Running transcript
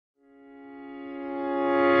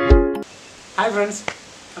Hi friends,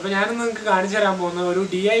 അപ്പോൾ ഞാനിന്ന് നിങ്ങൾക്ക് കാണിച്ചു തരാൻ പോകുന്ന ഒരു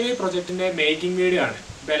DIY പ്രൊജക്റ്റിന്റെ മേക്കിംഗ് വീഡിയോ ആണ്.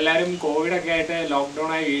 ഇപ്പോൾ എല്ലാവരും കോവിഡ് ഒക്കെ ആയിട്ട് ലോക്ക്ഡൗൺ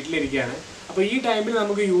ആയി വീട്ടിലിരിക്കുകയാണ്. അപ്പോൾ ഈ ടൈമിൽ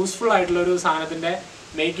നമുക്ക് യൂസ്ഫുൾ ആയിട്ടുള്ള ഒരു സാധനത്തിന്റെ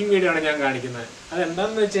മേക്കിംഗ് വീഡിയോ ആണ് ഞാൻ കാണിക്കുന്നത്. അത്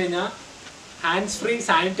എന്താണെന്ന് വെച്ച് കഴിഞ്ഞാൽ ഹാൻഡ്സ് ഫ്രീ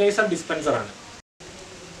സാനിറ്റൈസർ ഡിസ്പെൻസർ ആണ്.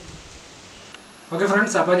 ഓക്കെ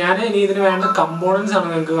ഫ്രണ്ട്സ്, അപ്പോൾ ഞാൻ ഇനി ഇതിന് വേണ്ട കമ്പോണൻസ് ആണ്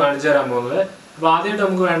നിങ്ങൾക്ക് കാണിച്ചു തരാൻ പോകുന്നത്. അപ്പോൾ ആദ്യമായിട്ട്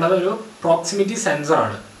നമുക്ക് വേണ്ടത് ഒരു പ്രോക്സിമിറ്റി സെൻസർ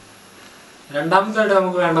ആണ്. രണ്ടാമതായിട്ട്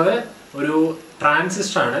നമുക്ക് വേണ്ടത് ഒരു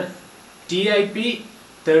ട്രാൻസിസ്റ്റർ ആണ്. TIP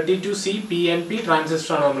 32C PNP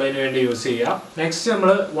ട്രാൻസിസ്റ്റർ ആണ് നമ്മൾ ഇതിന് വേണ്ടി യൂസ് ചെയ്യുക. നെക്സ്റ്റ് നമ്മൾ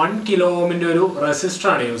 1 kilo ohmന്റെ ഒരു റെസിസ്റ്റർ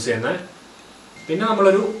ആണ് യൂസ് ചെയ്യുന്നത്. പിന്നെ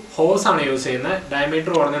നമ്മളൊരു ഹോസ് ആണ് യൂസ് ചെയ്യുന്നത്.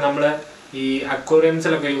 ഡയമീറ്റർ കുറഞ്ഞ നമ്മൾ ഈ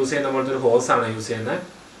അക്വേറിയംസിലൊക്കെ യൂസ് ചെയ്യുന്ന പോലത്തെ ഒരു ഹോസ് ആണ് യൂസ് ചെയ്യുന്നത്.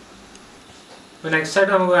 അപ്പോൾ നെക്സ്റ്റ്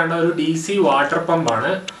ആയിട്ട് നമുക്ക് വേണ്ട ഒരു DC വാട്ടർ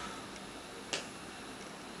പമ്പാണ്.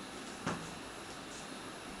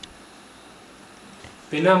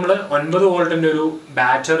 പിന്നെ നമ്മൾ 9 വോൾട്ടിൻ്റെ ഒരു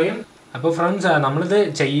ബാറ്ററിയും. അപ്പോൾ ഫ്രണ്ട്സ്, നമ്മളിത്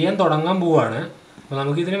ചെയ്യാൻ തുടങ്ങാൻ പോവുകയാണ്. അപ്പോൾ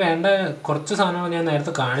നമുക്കിതിന് വേണ്ട കുറച്ച് സാധനങ്ങൾ ഞാൻ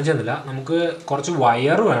നേരത്തെ കാണിച്ചു തന്നില്ല. നമുക്ക് കുറച്ച്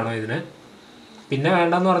വയർ വേണം ഇതിന്. പിന്നെ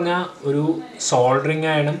വേണ്ടെന്ന് പറഞ്ഞാൽ ഒരു സോൾഡറിങ്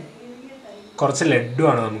ആയാലും കുറച്ച്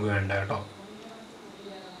ലെഡുമാണ് നമുക്ക് വേണ്ടത് കേട്ടോ.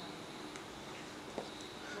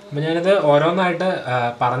 അപ്പോൾ ഞാനിത് ഓരോന്നായിട്ട്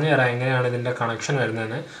പറഞ്ഞു തരാം എങ്ങനെയാണ് ഇതിൻ്റെ കണക്ഷൻ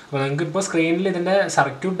വരുന്നതെന്ന്. അപ്പോൾ നിങ്ങൾക്കിപ്പോൾ സ്ക്രീനിൽ ഇതിൻ്റെ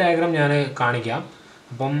സർക്യൂട്ട് ഡയഗ്രാം ഞാൻ കാണിക്കാം.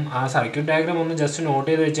 അപ്പം ആ സർക്യൂട്ട് ഡയഗ്രാം ഒന്ന് ജസ്റ്റ് നോട്ട്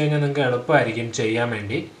ചെയ്ത് വെച്ച് കഴിഞ്ഞാൽ നിങ്ങൾക്ക് എളുപ്പമായിരിക്കും ചെയ്യാൻ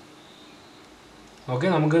വേണ്ടി. ഓക്കെ,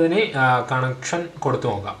 നമുക്കിതിന് കണക്ഷൻ കൊടുത്തു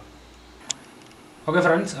നോക്കാം. ഓക്കെ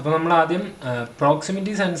ഫ്രണ്ട്സ്, അപ്പോൾ നമ്മൾ ആദ്യം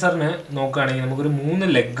പ്രോക്സിമിറ്റി സെൻസറിന് നോക്കുകയാണെങ്കിൽ നമുക്കൊരു 3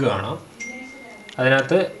 ലെഗ് കാണാം.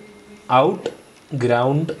 അതിനകത്ത് ഔട്ട്,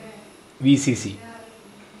 ഗ്രൗണ്ട്, VCC.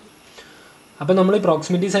 അപ്പോൾ നമ്മൾ ഈ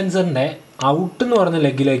പ്രോക്സിമിറ്റി സെൻസറിൻ്റെ ഔട്ട് എന്ന് പറഞ്ഞ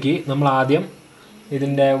ലെഗിലേക്ക് നമ്മൾ ആദ്യം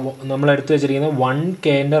ഇതിൻ്റെ നമ്മളെടുത്ത് വെച്ചിരിക്കുന്ന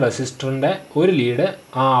 1K റെസിസ്റ്ററിൻ്റെ ഒരു ലീഡ്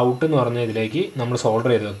ആ ഔട്ട് എന്ന് പറഞ്ഞ ഇതിലേക്ക് നമ്മൾ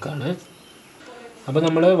സോൾഡർ ചെയ്ത് വെക്കുകയാണ്. അപ്പോൾ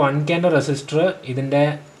നമ്മൾ 1K റെസിസ്റ്റർ ഇതിൻ്റെ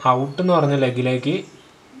ഔട്ട് എന്ന് പറഞ്ഞ ലെഗിലേക്ക്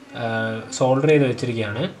സോൾഡർ ചെയ്ത്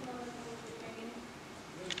വെച്ചിരിക്കുകയാണ്.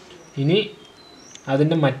 ഇനി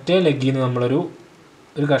അതിൻ്റെ മറ്റേ ലെഗിൽ നിന്ന് നമ്മളൊരു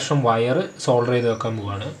കഷ്ണം വയർ സോൾഡർ ചെയ്ത് വെക്കാൻ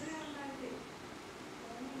പോവുകയാണ്.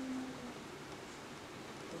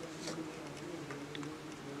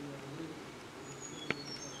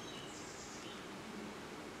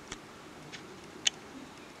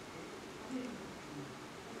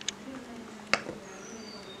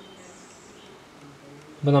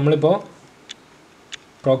 അപ്പോൾ നമ്മളിപ്പോൾ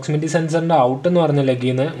പ്രോക്സിമിറ്റി സെൻസറിൻ്റെ ഔട്ട് എന്ന് പറഞ്ഞ ലെഗിൽ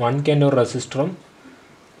നിന്ന് 1K ഒരു റെസിസ്റ്ററും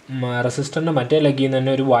റെസിസ്റ്ററിൻ്റെ മറ്റേ ലെഗിൽ നിന്ന്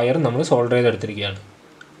തന്നെ ഒരു വയറും നമ്മൾ സോൾഡർ ചെയ്തെടുത്തിരിക്കുകയാണ്.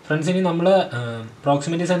 ഫ്രണ്ട്സ്, ഇനി നമ്മൾ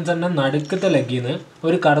പ്രോക്സിമിറ്റി സെൻസറിൻ്റെ നടുക്കത്തെ ലെഗിൽ നിന്ന്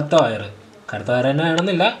ഒരു കറുത്ത വയർ തന്നെ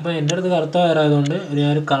വേണമെന്നില്ല. അപ്പോൾ എൻ്റെ അടുത്ത് കറുത്ത വയറായതുകൊണ്ട്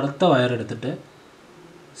ഒരു കറുത്ത വയർ എടുത്തിട്ട്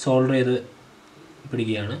സോൾഡർ ചെയ്ത്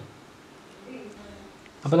പിടിക്കുകയാണ്.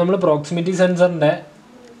 അപ്പോൾ നമ്മൾ പ്രോക്സിമിറ്റി സെൻസറിൻ്റെ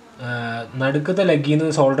നടുക്കത്തെ ലെഗിൽ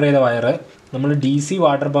നിന്ന് സോൾഡർ ചെയ്ത വയർ നമ്മൾ DC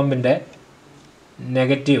water പമ്പിൻ്റെ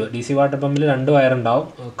negative, DC water പമ്പിൽ 2 വയറുണ്ടാവും,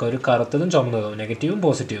 ഒരു കറുത്തതും ചുമന്നതും, നെഗറ്റീവും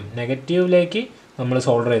പോസിറ്റീവും. നെഗറ്റീവിലേക്ക് നമ്മൾ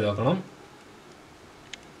സോൾഡർ ചെയ്ത് വെക്കണം.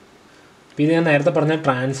 അപ്പോൾ ഇത് ഞാൻ നേരത്തെ പറഞ്ഞ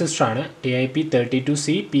ട്രാൻസിസ്റ്ററാണ്, TIP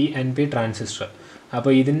 32C PNP ട്രാൻസിസ്റ്റർ.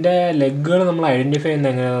 അപ്പോൾ ഇതിൻ്റെ ലെഗുകൾ നമ്മൾ ഐഡൻറ്റിഫൈ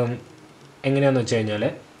ചെയ്യുന്നത് എങ്ങനെയാണെന്ന് വെച്ച് കഴിഞ്ഞാൽ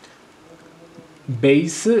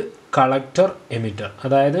ബേസ്, കളക്ടർ, എമിറ്റർ.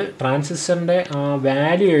 അതായത് ട്രാൻസിസ്റ്ററിൻ്റെ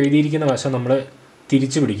വാല്യൂ എഴുതിയിരിക്കുന്ന വശം നമ്മൾ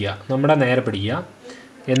തിരിച്ചു പിടിക്കുക, നമ്മുടെ നേരെ പിടിക്കുക.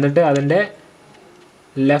 എന്നിട്ട് അതിൻ്റെ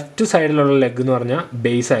ലെഫ്റ്റ് സൈഡിലുള്ള ലെഗ് എന്ന് പറഞ്ഞാൽ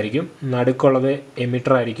ബേസ് ആയിരിക്കും, നടുക്കുള്ളത്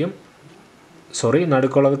എമിറ്റർ ആയിരിക്കും,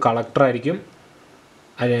 നടുക്കുള്ളത് കളക്ടർ ആയിരിക്കും,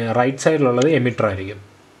 റൈറ്റ് സൈഡിലുള്ളത് എമിറ്റർ ആയിരിക്കും.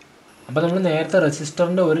 അപ്പോൾ നമ്മൾ നേരത്തെ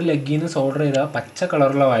റെസിസ്റ്ററിൻ്റെ ഒരു ലെഗിൽ നിന്ന് സോൾഡർ ചെയ്ത പച്ച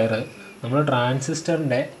കളറുള്ള വയർ നമ്മൾ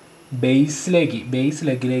ട്രാൻസിസ്റ്ററിൻ്റെ ബേസ്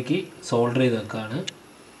ലെഗിലേക്ക് സോൾഡർ ചെയ്ത് വെക്കുകയാണ്.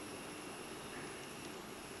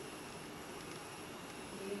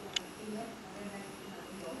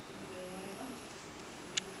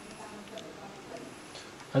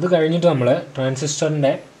 അത് കഴിഞ്ഞിട്ട് നമ്മൾ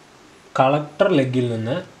ട്രാൻസിസ്റ്ററിൻ്റെ കളക്ടർ ലെഗിൽ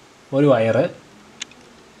നിന്ന് ഒരു വയർ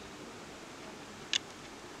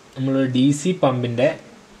നമ്മൾ DC പമ്പിൻ്റെ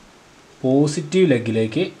പോസിറ്റീവ്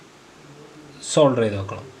ലെഗിലേക്ക് സോൾഡർ ചെയ്ത്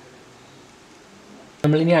വെക്കണം.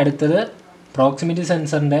 നമ്മളിനി അടുത്തത് പ്രോക്സിമിറ്റി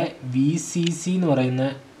സെൻസറിൻ്റെ VCC എന്ന് പറയുന്ന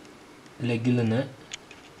ലെഗിൽ നിന്ന്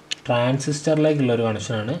ട്രാൻസിസ്റ്ററിലേക്കുള്ളൊരു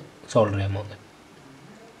കണക്ഷനാണ് സോൾഡർ ചെയ്യാൻ പോകുന്നത്.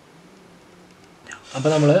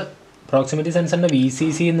 അപ്പോൾ നമ്മൾ പ്രോക്സിമിറ്റി സെൻസറിൻ്റെ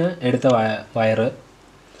VCC എന്ന് എടുത്ത വയർ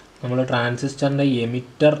നമ്മൾ ട്രാൻസിസ്റ്ററിൻ്റെ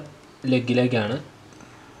എമിറ്റർ ലെഗിലേക്കാണ്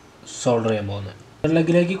സോൾഡർ ചെയ്യാൻ പോകുന്നത്.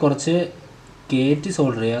 ലെഗിലേക്ക് കുറച്ച് കയറ്റി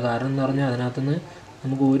സോൾഡർ ചെയ്യുക. കാരണം എന്ന് പറഞ്ഞാൽ അതിനകത്തുനിന്ന്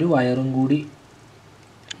നമുക്ക് ഒരു വയറും കൂടി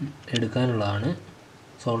എടുക്കാനുള്ളതാണ്,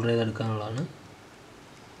 സോൾഡർ ചെയ്തെടുക്കാനുള്ളതാണ്.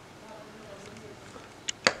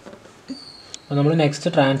 അപ്പോൾ നമ്മൾ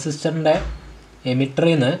നെക്സ്റ്റ് ട്രാൻസിസ്റ്ററിൻ്റെ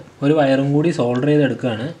എമിറ്ററിൽ നിന്ന് ഒരു വയറും കൂടി സോൾഡർ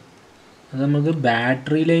ചെയ്തെടുക്കുകയാണ്. അത് നമുക്ക്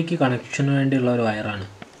ബാറ്ററിയിലേക്ക് കണക്ഷന് വേണ്ടിയുള്ള ഒരു വയറാണ്.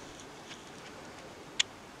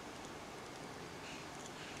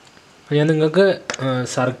 അപ്പോൾ ഞാൻ നിങ്ങൾക്ക്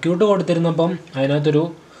സർക്യൂട്ട് കൊടുത്തിരുന്നപ്പം അതിനകത്തൊരു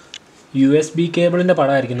USB കേബിളിൻ്റെ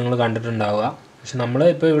പടമായിരിക്കും നിങ്ങൾ കണ്ടിട്ടുണ്ടാവുക. പക്ഷെ നമ്മൾ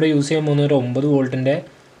ഇപ്പോൾ ഇവിടെ യൂസ് ചെയ്യാൻ പോകുന്ന ഒരു 9 വോൾട്ടിൻ്റെ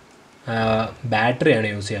ബാറ്ററിയാണ്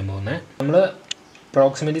യൂസ് ചെയ്യാൻ പോകുന്നത്. നമ്മൾ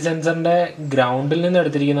പ്രോക്സിമിറ്റി സെൻസറിൻ്റെ ഗ്രൗണ്ടിൽ നിന്ന്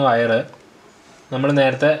എടുത്തിരിക്കുന്ന വയർ നമ്മൾ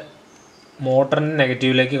നേരത്തെ മോട്ടറിൻ്റെ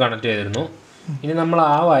നെഗറ്റീവിലേക്ക് കണക്ട് ചെയ്തിരുന്നു. ഇനി നമ്മൾ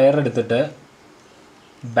ആ വയർ എടുത്തിട്ട്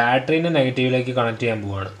ബാറ്ററീൻ്റെ നെഗറ്റീവിലേക്ക് കണക്ട് ചെയ്യാൻ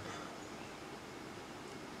പോവുകയാണ്.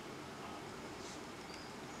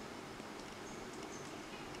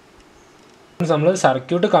 നമ്മൾ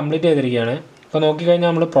സർക്യൂട്ട് കംപ്ലീറ്റ് ചെയ്തിരിക്കുകയാണ്. ഇപ്പോൾ നോക്കിക്കഴിഞ്ഞാൽ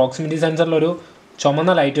നമ്മൾ പ്രോക്സിമിറ്റി സെൻസറിലൊരു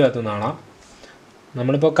ചുമന്ന ലൈറ്റ് കത്തുന്നതാണ്.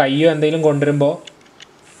 നമ്മളിപ്പോൾ കയ്യോ എന്തെങ്കിലും കൊണ്ടുവരുമ്പോൾ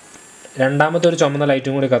രണ്ടാമത്തെ ഒരു ചുമന്ന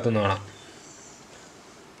ലൈറ്റും കൂടി കത്തുന്നതാണ്.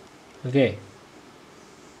 ഓക്കെ,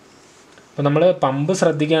 അപ്പോൾ നമ്മൾ പമ്പ്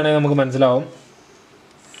ശ്രദ്ധിക്കുകയാണെങ്കിൽ നമുക്ക് മനസ്സിലാവും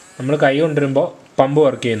നമ്മൾ കൈ കൊണ്ടുവരുമ്പോൾ പമ്പ്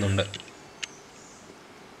വർക്ക് ചെയ്യുന്നുണ്ട്.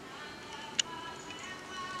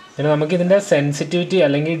 പിന്നെ നമുക്കിതിൻ്റെ സെൻസിറ്റിവിറ്റി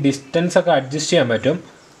അല്ലെങ്കിൽ ഡിസ്റ്റൻസ് ഒക്കെ അഡ്ജസ്റ്റ് ചെയ്യാൻ പറ്റും.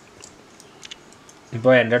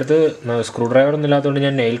 ഇപ്പോൾ എൻ്റെ അടുത്ത് സ്ക്രൂ ഡ്രൈവറൊന്നും ഇല്ലാത്തതുകൊണ്ട്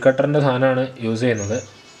ഞാൻ നെയിൽ കട്ടറിൻ്റെ സാധനമാണ് യൂസ് ചെയ്യുന്നത്.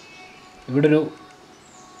 ഇവിടെ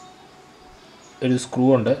ഒരു സ്ക്രൂ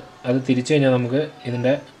ഉണ്ട്, അത് തിരിച്ചു കഴിഞ്ഞാൽ നമുക്ക്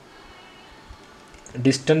ഇതിൻ്റെ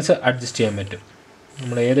ഡിസ്റ്റൻസ് അഡ്ജസ്റ്റ് ചെയ്യാൻ പറ്റും.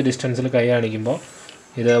 നമ്മൾ ഏത് ഡിസ്റ്റൻസിൽ കൈ കാണിക്കുമ്പോൾ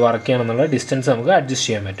ഇത് വർക്ക് ചെയ്യണമെന്നുള്ള ഡിസ്റ്റൻസ് നമുക്ക് അഡ്ജസ്റ്റ്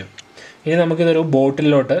ചെയ്യാൻ പറ്റും. ഇനി നമുക്കിതൊരു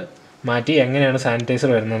ബോട്ടിലോട്ട് മാറ്റി എങ്ങനെയാണ് സാനിറ്റൈസർ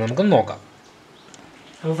വരുന്നത് നമുക്ക് നോക്കാം.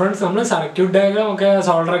 അപ്പോൾ ഫ്രണ്ട്സ്, നമ്മൾ സർക്യൂട്ട് ഡയഗ്രാം ഒക്കെ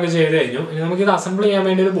സോൾഡറൊക്കെ ചെയ്ത് കഴിഞ്ഞു. ഇനി നമുക്കിത് അസംബിൾ ചെയ്യാൻ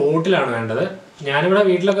വേണ്ടി ഒരു ബോട്ടിലാണ് വേണ്ടത്. ഞാനിവിടെ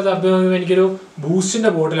വീട്ടിലൊക്കെ തപ്പി നോക്കുമ്പോൾ എനിക്കൊരു ബൂസ്റ്റിൻ്റെ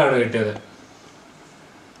ബോട്ടിലാണ് കിട്ടിയത്.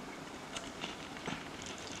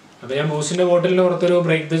 അപ്പോൾ ഞാൻ ബൂസ്റ്റിൻ്റെ ബോട്ടിലിൻ്റെ പുറത്തൊരു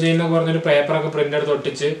ബ്രേക്ക് ദ ചെയിൻ എന്നൊക്കെ പറഞ്ഞൊരു പേപ്പറൊക്കെ പ്രിൻ്റ് എടുത്ത്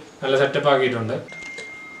ഒട്ടിച്ച് നല്ല സെറ്റപ്പ് ആക്കിയിട്ടുണ്ട്.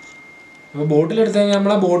 അപ്പോൾ ബോട്ടിലെടുത്ത് കഴിഞ്ഞാൽ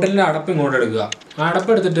നമ്മൾ ആ ബോട്ടിലിൻ്റെ അടപ്പ് ഇങ്ങോട്ട് എടുക്കുക. ആ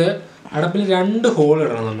അടപ്പ് എടുത്തിട്ട് അടപ്പിൽ 2 ഹോൾ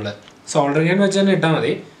ഇടണം. നമ്മൾ സോൾഡറിങ് ഐറൺ വെച്ച് തന്നെ ഇട്ടാൽ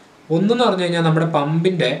മതി. ഒന്നെന്ന് പറഞ്ഞു കഴിഞ്ഞാൽ നമ്മുടെ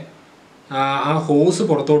പമ്പിൻ്റെ ആ ഹോസ്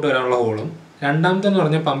പുറത്തോട്ട് വരാനുള്ള ഹോളും, രണ്ടാമത്തെന്ന്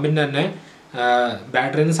പറഞ്ഞാൽ പമ്പിൻ്റെ തന്നെ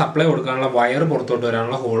ബാറ്ററിയിൽ നിന്ന് സപ്ലൈ കൊടുക്കാനുള്ള വയർ പുറത്തോട്ട്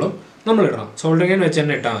വരാനുള്ള ഹോളും നമ്മൾ ഇടണം. സോൾഡറിങ് ഐറൺ വെച്ച്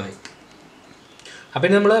തന്നെ ഇട്ടാൽ മതി. അപ്പം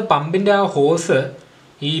നമ്മൾ പമ്പിൻ്റെ ആ ഹോസ്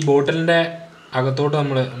ഈ ബോട്ടിലിൻ്റെ അകത്തോട്ട്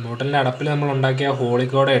ബോട്ടിലിൻ്റെ അടപ്പിൽ നമ്മൾ ഉണ്ടാക്കിയ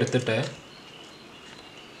ഹോളിക്കൂടെ എടുത്തിട്ട്,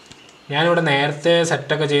 ഞാനിവിടെ നേരത്തെ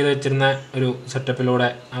സെറ്റൊക്കെ ചെയ്ത് വെച്ചിരുന്ന ഒരു സെറ്റപ്പിലൂടെ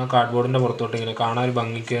ആ കാർഡ്ബോർഡിൻ്റെ പുറത്തോട്ട് ഇങ്ങനെ കാണാൻ ഒരു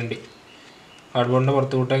ഭംഗിക്ക് വേണ്ടി കാർഡ്ബോർഡിൻ്റെ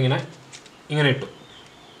പുറത്തോട്ട് ഇങ്ങനെ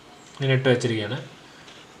ഇട്ട് വെച്ചിരിക്കുകയാണ്.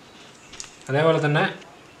 അതേപോലെ തന്നെ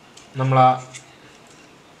നമ്മൾ ആ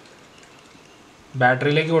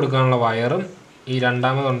ബാറ്ററിയിലേക്ക് കൊടുക്കാനുള്ള വയറും ഈ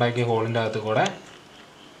രണ്ടാമത് ഉണ്ടാക്കിയ ഹോളിൻ്റെ അകത്ത്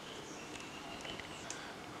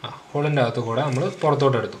കൂടെ നമ്മൾ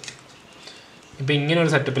പുറത്തോട്ട് എടുത്തു. ഇപ്പോൾ ഇങ്ങനെ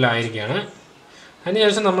ഒരു സെറ്റപ്പിലായിരിക്കുകയാണ്.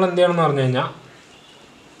 അതിനുശേഷം നമ്മൾ എന്ത് ചെയ്യണമെന്ന് പറഞ്ഞു കഴിഞ്ഞാൽ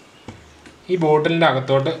ഈ ബോട്ടിലിൻ്റെ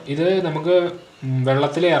അകത്തോട്ട്, ഇത് നമുക്ക്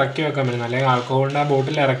വെള്ളത്തിൽ ഇറക്കി വെക്കാൻ പറ്റുന്ന, അല്ലെങ്കിൽ ആൽക്കഹോളിൻ്റെ ആ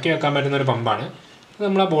ബോട്ടിൽ ഇറക്കി വെക്കാൻ പറ്റുന്ന ഒരു പമ്പാണ്. ഇത്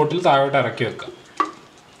നമ്മൾ ആ ബോട്ടിൽ താഴോട്ട് ഇറക്കി വെക്കുക.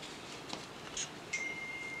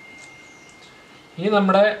 ഇനി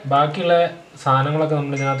നമ്മുടെ ബാക്കിയുള്ള സാധനങ്ങളൊക്കെ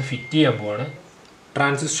നമ്മൾ ഇതിനകത്ത് ഫിറ്റ് ചെയ്യാൻ പോവാണ്.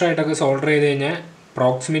 ട്രാൻസിസ്റ്ററായിട്ടൊക്കെ സോൾഡർ ചെയ്ത് കഴിഞ്ഞാൽ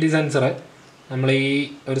പ്രോക്സിമിറ്റി സെൻസർ നമ്മൾ ഈ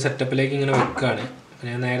ഒരു സെറ്റപ്പിലേക്ക് ഇങ്ങനെ വെക്കുകയാണ്.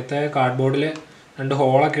 ഞാൻ നേരത്തെ കാർഡ്ബോർഡിൽ 2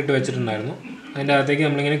 ഹോളൊക്കെ ഇട്ട് വെച്ചിട്ടുണ്ടായിരുന്നു. അതിൻ്റെ അകത്തേക്ക്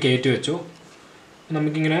നമ്മളിങ്ങനെ കയറ്റി വെച്ചു.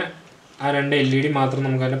 നമുക്കിങ്ങനെ ആ 2 LED മാത്രം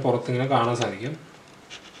നമുക്ക് അതിൻ്റെ പുറത്തിങ്ങനെ കാണാൻ സാധിക്കും.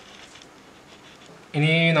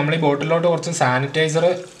 ഇനി നമ്മൾ ഈ ബോട്ടിലോട്ട് കുറച്ച് സാനിറ്റൈസർ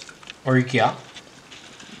ഒഴിക്കുക.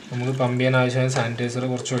 നമുക്ക് പമ്പ് ചെയ്യാൻ ആവശ്യമായ സാനിറ്റൈസർ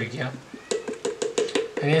കുറച്ച് ഒഴിക്കുക.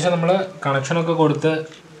 അതിനുശേഷം നമ്മൾ കണക്ഷനൊക്കെ കൊടുത്ത്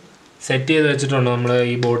സെറ്റ് ചെയ്ത് വെച്ചിട്ടുണ്ട് നമ്മൾ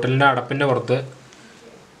ഈ ബോട്ടിലിൻ്റെ അടപ്പിൻ്റെ പുറത്ത്.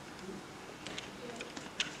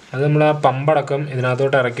 അത് നമ്മൾ ആ പമ്പടക്കം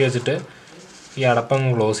ഇതിനകത്തോട്ട് ഇറക്കി വെച്ചിട്ട് ഈ അടപ്പം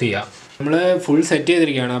ക്ലോസ് ചെയ്യുക. നമ്മൾ ഫുൾ സെറ്റ്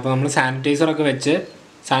ചെയ്തിരിക്കുകയാണ്. അപ്പോൾ നമ്മൾ സാനിറ്റൈസറൊക്കെ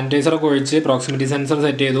ഒഴിച്ച് പ്രോക്സിമിറ്റി സെൻസർ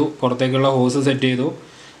സെറ്റ് ചെയ്തു, പുറത്തേക്കുള്ള ഹോസ് സെറ്റ് ചെയ്തു.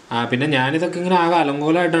 പിന്നെ ഞാനിതൊക്കെ ഇങ്ങനെ ആകെ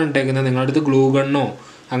അലങ്കോലമായിട്ടാണ് ഇട്ടേക്കുന്നത്. നിങ്ങളുടെ അടുത്ത് ഗ്ലൂ ഗണ്ണോ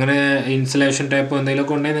അങ്ങനെ ഇൻസുലേഷൻ ടേപ്പോ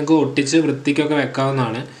എന്തെങ്കിലുമൊക്കെ ഉണ്ടെങ്കിൽ നിങ്ങൾക്ക് ഒട്ടിച്ച് വൃത്തിക്കൊക്കെ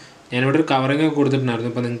വെക്കാവുന്നതാണ്. ഞാനിവിടെ ഒരു കവറിങ് ഒക്കെ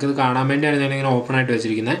കൊടുത്തിട്ടുണ്ടായിരുന്നു. അപ്പോൾ നിങ്ങൾക്ക് ഇത് കാണാൻ വേണ്ടിയാണ് ഞാനിങ്ങനെ ഓപ്പൺ ആയിട്ട്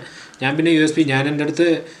വെച്ചിരിക്കുന്നത്. ഞാൻ പിന്നെ USB ഞാൻ എൻ്റെ അടുത്ത്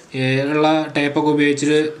ഉള്ള ടേപ്പൊക്കെ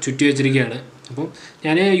ഉപയോഗിച്ചിട്ട് ചുറ്റി വെച്ചിരിക്കുകയാണ്. അപ്പോൾ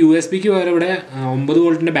ഞാൻ USB-ക്ക് പകരം ഇവിടെ 9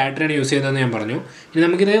 വോൾട്ടിൻ്റെ ബാറ്ററിയാണ് യൂസ് ചെയ്തതെന്ന് ഞാൻ പറഞ്ഞു. ഇനി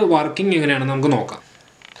നമുക്കിത് വർക്കിംഗ് എങ്ങനെയാണെന്ന് നമുക്ക് നോക്കാം.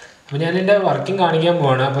 അപ്പോൾ ഞാനെൻ്റെ വർക്കിംഗ് കാണിക്കാൻ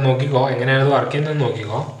പോവാണ്. അപ്പോൾ നോക്കിക്കോ, എങ്ങനെയാണത് വർക്ക് ചെയ്യുന്നതെന്ന്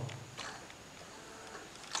നോക്കിക്കോ.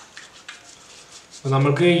 അപ്പോൾ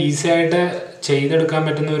നമുക്ക് ഈസി ആയിട്ട് ചെയ്തെടുക്കാൻ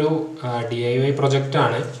പറ്റുന്ന ഒരു DIY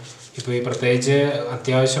പ്രൊജക്റ്റാണ്. ഇപ്പോൾ ഈ പ്രത്യേകിച്ച്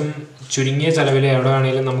അത്യാവശ്യം ചുരുങ്ങിയ ചിലവിൽ എവിടെ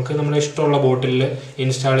വേണമെങ്കിലും നമുക്ക് നമ്മുടെ ഇഷ്ടമുള്ള ബോട്ടിലിൽ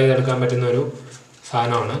ഇൻസ്റ്റാൾ ചെയ്തെടുക്കാൻ പറ്റുന്ന ഒരു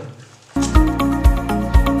സാധനമാണ്.